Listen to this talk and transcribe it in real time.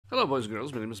Hello, boys and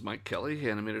girls. My name is Mike Kelly,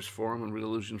 Animators Forum and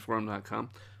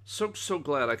RealIllusionForum.com. So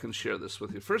glad I can share this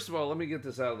with you. First of all, let me get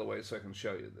this out of the way so I can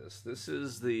show you this. This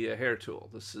is the hair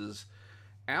tool. This is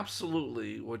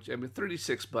absolutely what I mean.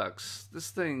 36 bucks.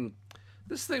 This thing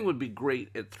would be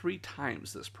great at 3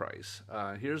 times this price.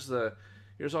 Here's all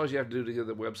you have to do to get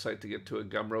the website to get to it: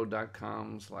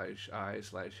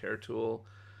 gumroad.com/i/hair tool.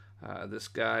 This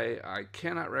guy, I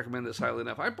cannot recommend this highly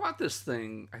enough. I bought this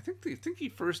thing. I think he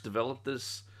first developed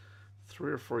this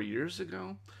 3 or 4 years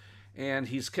ago, and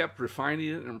he's kept refining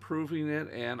it and improving it,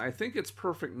 and I think it's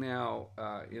perfect now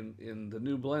in the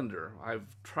new Blender. I've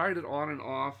tried it on and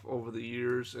off over the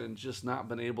years and just not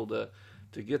been able to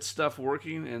get stuff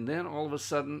working, and then all of a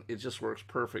sudden it just works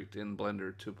perfect in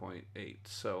Blender 2.8.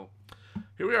 So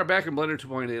here we are back in Blender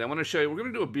 2.8. I want to show you, we're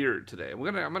going to do a beard today. I'm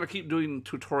going to keep doing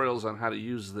tutorials on how to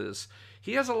use this.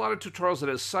 He has a lot of tutorials at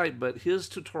his site, but his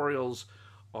tutorials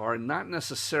are not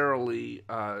necessarily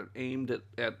aimed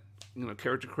at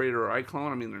Character Creator or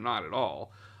iClone. I mean, they're not at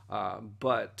all.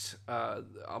 But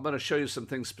I'm going to show you some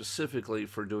things specifically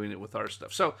for doing it with our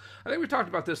stuff. So I think we talked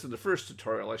about this in the first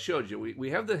tutorial I showed you.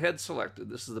 We have the head selected.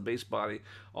 This is the base body.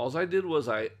 All I did was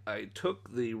I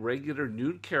took the regular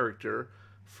nude character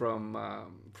from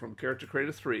Character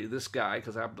Creator 3, this guy,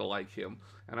 because I happen to like him,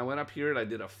 and I went up here and I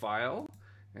did a file,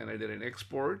 and I did an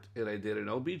export, and I did an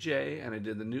OBJ, and I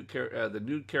did the nude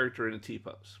character in a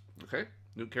T-pose. Okay,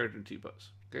 nude character in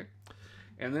T-pose. Okay,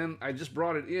 and then I just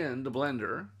brought it in to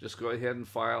Blender. Just go ahead and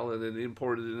file, and then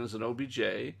import it in as an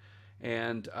OBJ,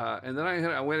 and then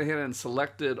I went ahead and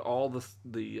selected all the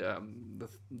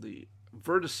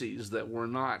vertices that were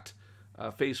not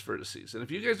face vertices. And if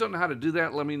you guys don't know how to do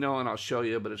that, let me know and I'll show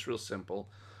you, but it's real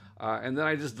simple. And then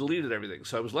I just deleted everything.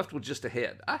 So I was left with just a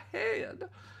head.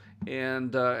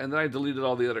 And then I deleted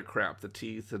all the other crap, the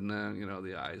teeth and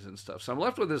the eyes and stuff. So I'm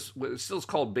left with this, it still is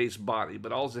called base body,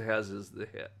 but all it has is the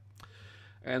head.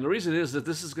 And the reason is that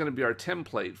this is going to be our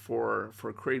template for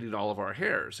creating all of our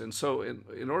hairs. And so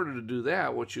in order to do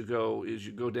that, what you go is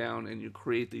you go down and you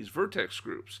create these vertex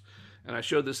groups. And I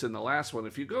showed this in the last one.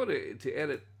 If you go to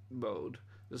edit mode,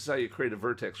 this is how you create a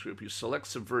vertex group. You select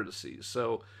some vertices.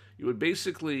 So you would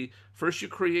basically, first you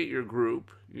create your group,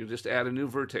 you just add a new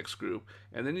vertex group,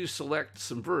 and then you select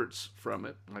some verts from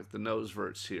it, like the nose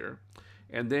verts here,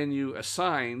 and then you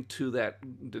assign to the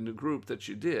new group that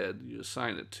you did, you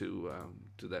assign it to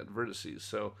that vertices.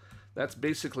 So that's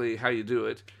basically how you do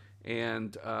it,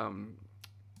 and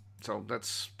so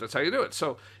that's how you do it.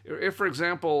 So if, for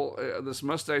example, this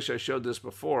mustache, I showed this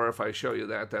before. If I show you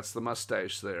that's the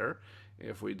mustache there.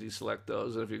 If we deselect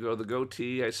those, and if you go to the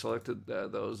goatee, I selected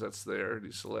those. That's there.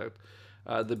 Deselect.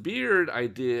 The beard I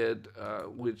did,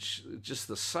 which just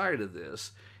the side of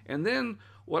this. And then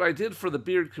what I did for the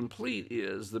beard complete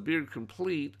is the beard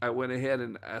complete. I went ahead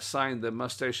and assigned the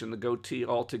mustache and the goatee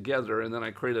all together, and then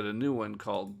I created a new one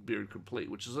called beard complete,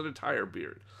 which is an entire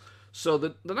beard. So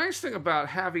the nice thing about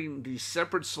having these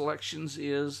separate selections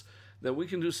is that we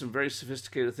can do some very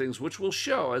sophisticated things, which we'll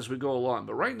show as we go along.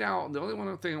 But right now, the only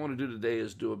one thing I want to do today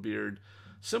is do a beard,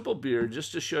 simple beard,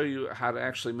 just to show you how to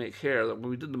actually make hair. When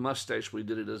we did the mustache, we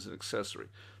did it as an accessory.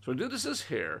 So we did this as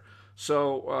hair.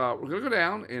 So we're going to go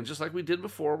down, and just like we did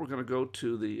before, we're going to go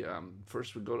to the,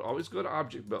 first we always go to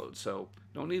object mode. So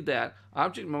don't need that.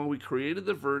 Object mode, we created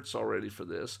the verts already for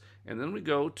this. And then we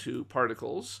go to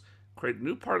particles, create a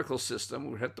new particle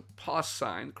system. We hit the plus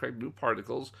sign, create new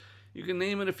particles. You can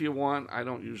name it if you want. I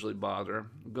don't usually bother.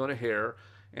 Go to hair.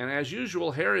 And as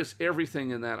usual, hair is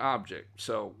everything in that object.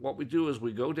 So what we do is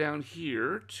we go down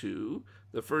here to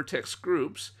the vertex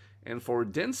groups. And for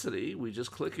density, we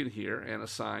just click in here and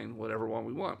assign whatever one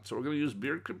we want. So we're going to use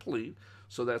beard complete.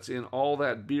 So that's in all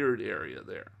that beard area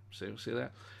there. See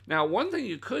that? Now, one thing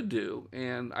you could do,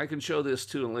 and I can show this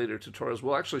too in later tutorials.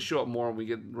 We'll actually show it more when we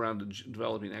get around to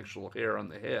developing actual hair on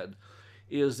the head,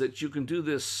 is that you can do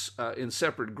this in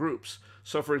separate groups.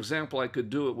 So for example, I could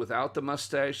do it without the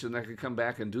mustache, and I could come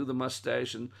back and do the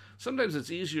mustache, and sometimes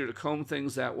it's easier to comb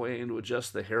things that way and to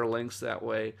adjust the hair lengths that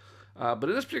way. But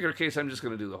in this particular case, I'm just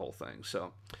going to do the whole thing.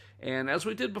 So, and as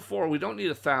we did before, we don't need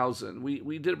 1,000.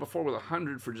 We did it before with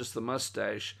 100 for just the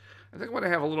mustache. I think I want to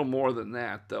have a little more than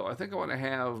that, though. I think I want to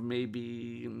have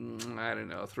maybe, I don't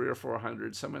know, 300 or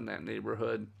 400, somewhere in that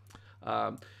neighborhood.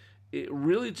 It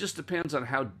really just depends on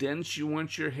how dense you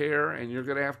want your hair, and you're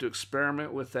going to have to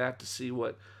experiment with that to see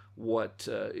what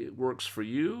it works for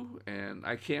you. And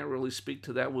I can't really speak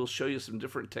to that. We'll show you some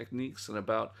different techniques and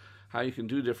about how you can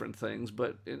do different things.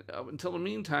 But until the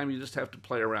meantime, you just have to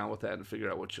play around with that and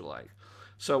figure out what you like.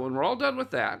 So when we're all done with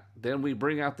that, then we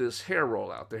bring out this hair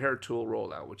rollout, the hair tool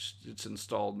rollout, which it's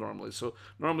installed normally. So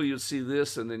normally you'd see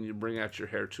this, and then you bring out your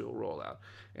hair tool rollout.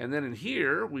 And then in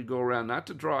here, we go around, not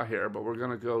to draw hair, but we're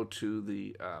going to go to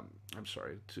the,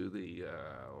 to the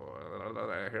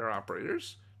hair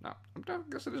operators. No, I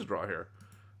guess it is draw hair.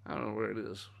 I don't know where it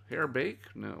is. Hair bake?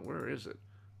 No, where is it?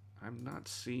 I'm not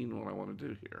seeing what I want to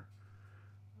do here.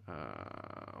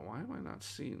 Why am I not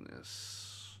seeing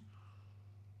this?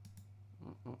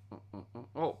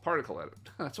 Oh, particle edit.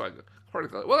 That's why I go.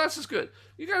 Particle edit. Well, that's just good.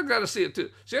 You guys got to see it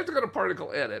too. So you have to go to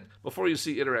particle edit before you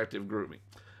see interactive grooming.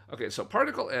 Okay, so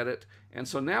particle edit, and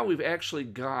so now we've actually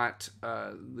got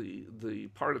the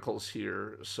particles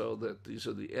here, so that these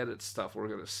are the edit stuff we're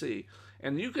going to see.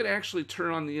 And you can actually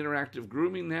turn on the interactive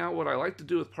grooming now. What I like to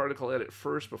do with particle edit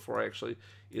first, before I actually,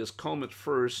 is comb it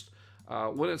first.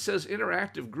 When it says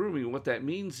interactive grooming, what that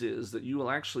means is that you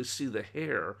will actually see the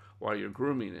hair while you're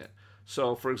grooming it.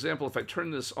 So, for example, if I turn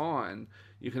this on,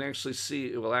 you can actually see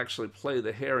it will actually play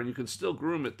the hair, and you can still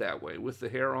groom it that way with the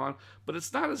hair on, but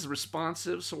it's not as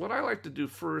responsive. So what I like to do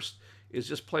first is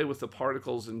just play with the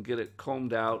particles and get it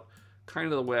combed out kind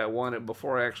of the way I want it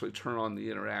before I actually turn on the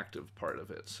interactive part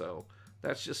of it. So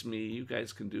that's just me. You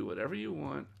guys can do whatever you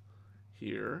want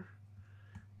here.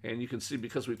 And you can see,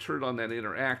 because we turned on that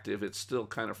interactive, it's still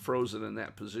kind of frozen in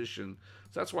that position.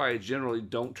 So that's why I generally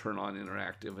don't turn on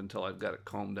interactive until I've got it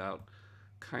combed out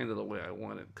kind of the way I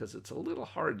want it, because it's a little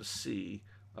hard to see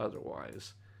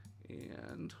otherwise.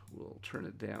 And we'll turn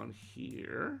it down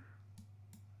here.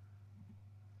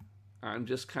 I'm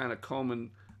just kind of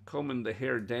combing the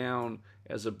hair down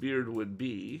as a beard would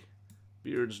be.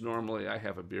 Beards, normally, I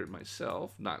have a beard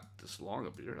myself, not this long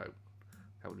a beard.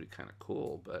 That would be kind of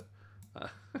cool, but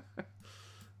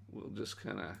we'll just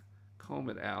kind of comb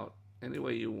it out any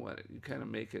way you want it. You kind of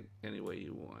make it any way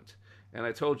you want. And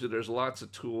I told you there's lots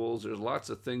of tools. There's lots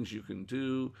of things you can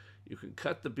do. You can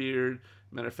cut the beard.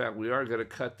 Matter of fact, we are going to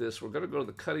cut this. We're going to go to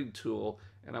the cutting tool,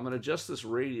 and I'm going to adjust this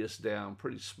radius down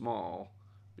pretty small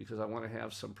because I want to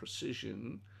have some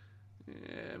precision.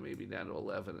 Yeah, maybe down to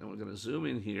 11. And we're going to zoom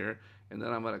in here, and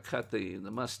then I'm going to cut the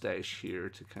mustache here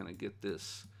to kind of get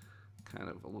this kind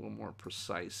of a little more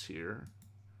precise here.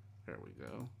 There we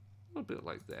go. A little bit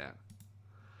like that.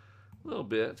 A little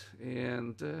bit.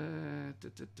 And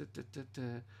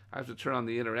I have to turn on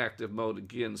the interactive mode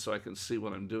again so I can see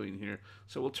what I'm doing here.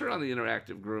 So we'll turn on the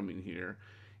interactive grooming here.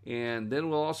 And then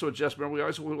we'll also adjust, remember, we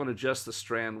always want to adjust the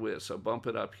strand width. So bump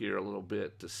it up here a little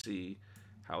bit to see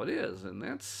how it is. And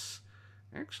that's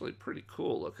actually pretty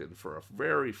cool looking for a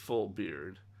very full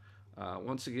beard.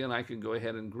 Once again, I can go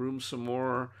ahead and groom some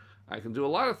more. I can do a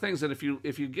lot of things, and if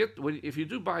you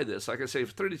do buy this, like I say,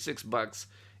 for 36 bucks,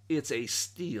 it's a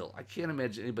steal. I can't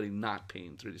imagine anybody not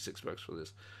paying 36 bucks for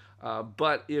this.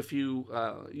 But if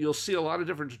you'll see a lot of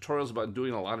different tutorials about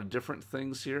doing a lot of different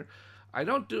things here. I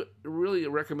don't really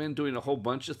recommend doing a whole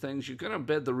bunch of things. You're going to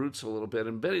embed the roots a little bit.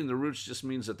 Embedding the roots just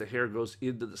means that the hair goes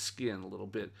into the skin a little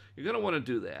bit. You're going to want to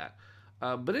do that.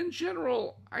 But in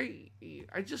general,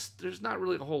 there's not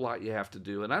really a whole lot you have to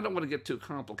do, and I don't want to get too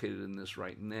complicated in this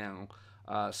right now.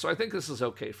 So I think this is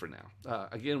okay for now.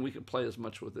 Again, we can play as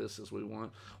much with this as we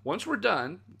want. Once we're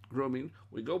done grooming,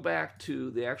 we go back to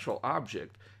the actual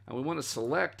object, and we want to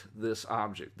select this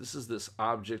object. This is this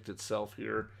object itself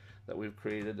here that we've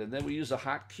created, and then we use a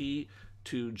hotkey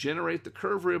to generate the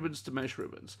curve ribbons to mesh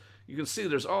ribbons. You can see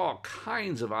there's all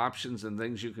kinds of options and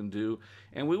things you can do,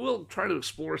 and we will try to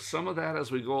explore some of that as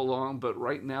we go along, but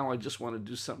right now I just want to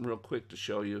do something real quick to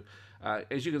show you.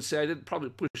 As you can see, I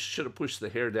should have pushed the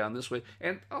hair down this way,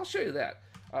 and I'll show you that.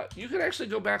 You can actually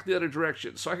go back the other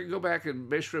direction, so I can go back and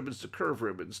mesh ribbons to curve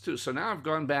ribbons too. So now I've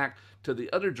gone back to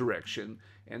the other direction,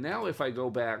 and now if I go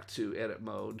back to edit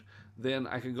mode, then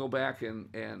I can go back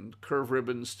and curve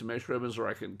ribbons to mesh ribbons, or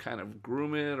I can kind of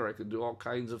groom it, or I can do all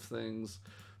kinds of things.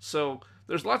 So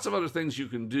there's lots of other things you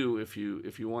can do if you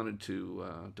wanted to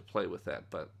play with that,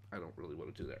 but I don't really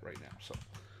want to do that right now. So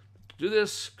do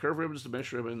this, curve ribbons to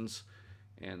mesh ribbons,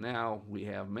 and now we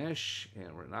have mesh,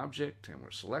 and we're an object, and we're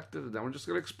selected, and now we're just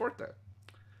going to export that.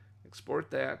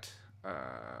 Export that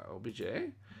OBJ,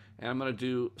 and I'm going to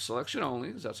do selection only,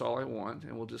 because that's all I want,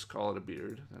 and we'll just call it a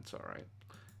beard. That's all right.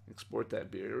 Export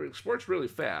that beard. It exports really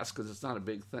fast because it's not a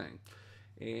big thing.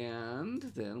 And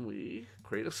then we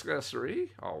create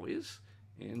accessory, always,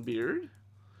 and beard.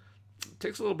 It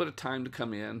takes a little bit of time to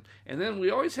come in. And then we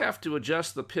always have to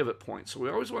adjust the pivot point. So we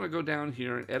always want to go down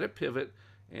here and edit pivot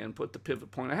and put the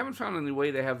pivot point. I haven't found any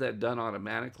way to have that done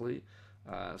automatically.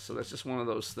 So that's just one of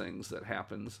those things that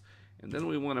happens. And then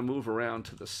we want to move around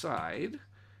to the side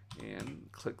and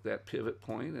click that pivot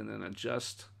point and then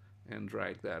adjust and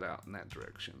drag that out in that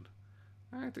direction.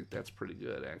 I think that's pretty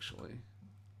good, actually.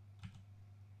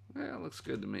 Yeah, it looks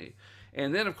good to me.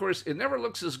 And then, of course, it never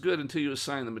looks as good until you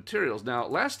assign the materials. Now,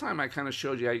 last time I kind of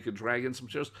showed you how you could drag in some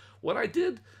materials. What I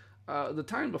did the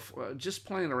time before, just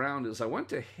playing around, is I went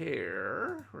to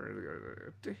hair. Where did I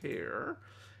go? To hair.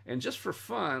 And just for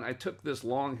fun, I took this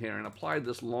long hair and applied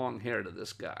this long hair to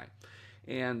this guy.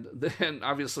 And then,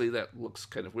 obviously, that looks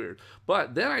kind of weird.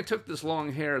 But then I took this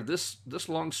long hair, this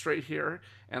long straight hair,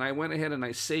 and I went ahead and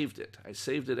I saved it. I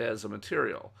saved it as a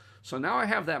material. So now I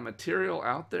have that material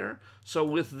out there. So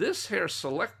with this hair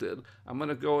selected, I'm going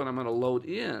to go and I'm going to load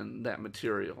in that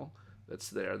material that's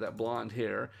there, that blonde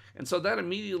hair. And so that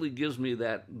immediately gives me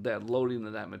that loading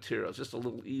of that material. It's just a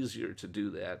little easier to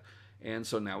do that. And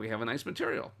so now we have a nice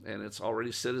material, and it's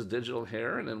already set as digital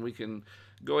hair, and then we can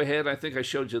go ahead. I think I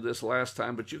showed you this last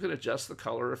time, but you can adjust the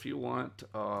color if you want.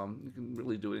 You can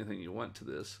really do anything you want to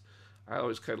this. I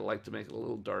always kind of like to make it a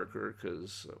little darker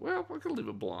because, well, I could leave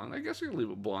it blonde. I guess I could leave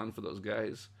it blonde for those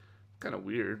guys. Kind of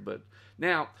weird, but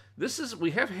now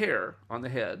we have hair on the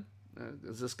head.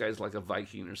 This guy's like a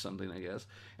Viking or something, I guess.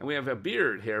 And we have a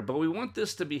beard hair, but we want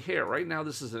this to be hair. Right now,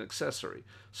 this is an accessory.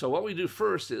 So what we do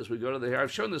first is we go to the hair.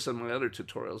 I've shown this in my other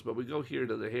tutorials, but we go here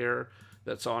to the hair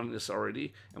that's on this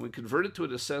already, and we convert it to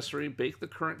an accessory, bake the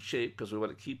current shape because we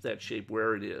want to keep that shape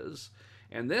where it is.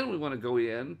 And then we want to go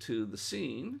into the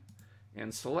scene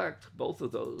and select both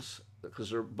of those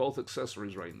because they're both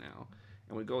accessories right now.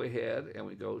 And we go ahead and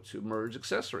we go to merge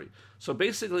accessory. So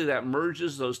basically that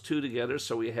merges those two together,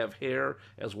 so we have hair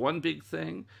as one big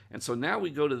thing. And so now we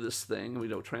go to this thing and we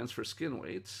go transfer skin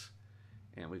weights,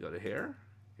 and we go to hair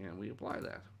and we apply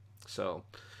that. So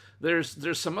there's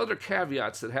some other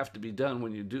caveats that have to be done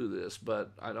when you do this,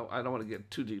 but I don't want to get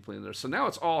too deeply in there. So now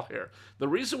it's all hair. The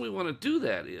reason we want to do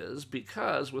that is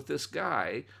because with this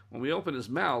guy, when we open his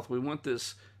mouth, we want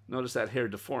this. Notice that hair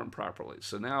deformed properly.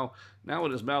 So now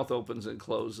when his mouth opens and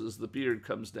closes, the beard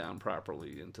comes down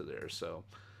properly into there. So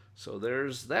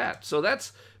there's that. So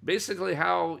that's basically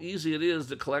how easy it is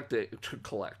to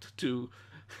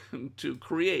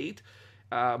create.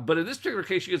 But in this particular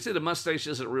case, you can see the mustache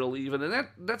isn't real even, and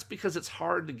that's because it's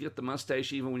hard to get the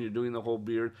mustache even when you're doing the whole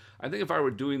beard. I think if I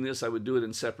were doing this, I would do it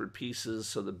in separate pieces.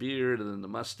 So the beard, and then the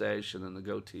mustache, and then the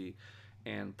goatee,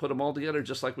 and put them all together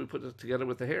just like we put it together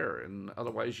with the hair. And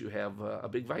otherwise you have a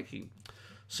big Viking.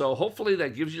 So hopefully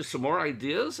that gives you some more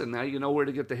ideas, and now you know where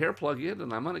to get the hair plug in.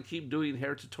 And I'm going to keep doing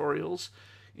hair tutorials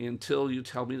until you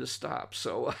tell me to stop.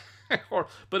 So,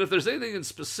 but if there's anything in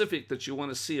specific that you want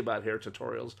to see about hair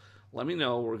tutorials, let me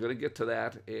know. We're going to get to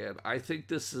that. And I think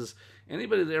this is,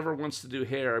 anybody that ever wants to do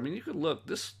hair, I mean, you can look,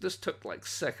 this took like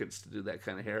seconds to do that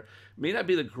kind of hair. May not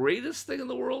be the greatest thing in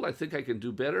the world. I think I can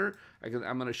do better.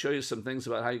 I'm going to show you some things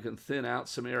about how you can thin out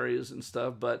some areas and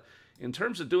stuff. But in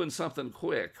terms of doing something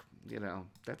quick, you know,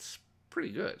 that's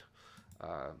pretty good.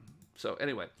 So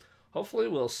anyway, hopefully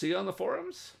we'll see you on the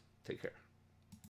forums. Take care.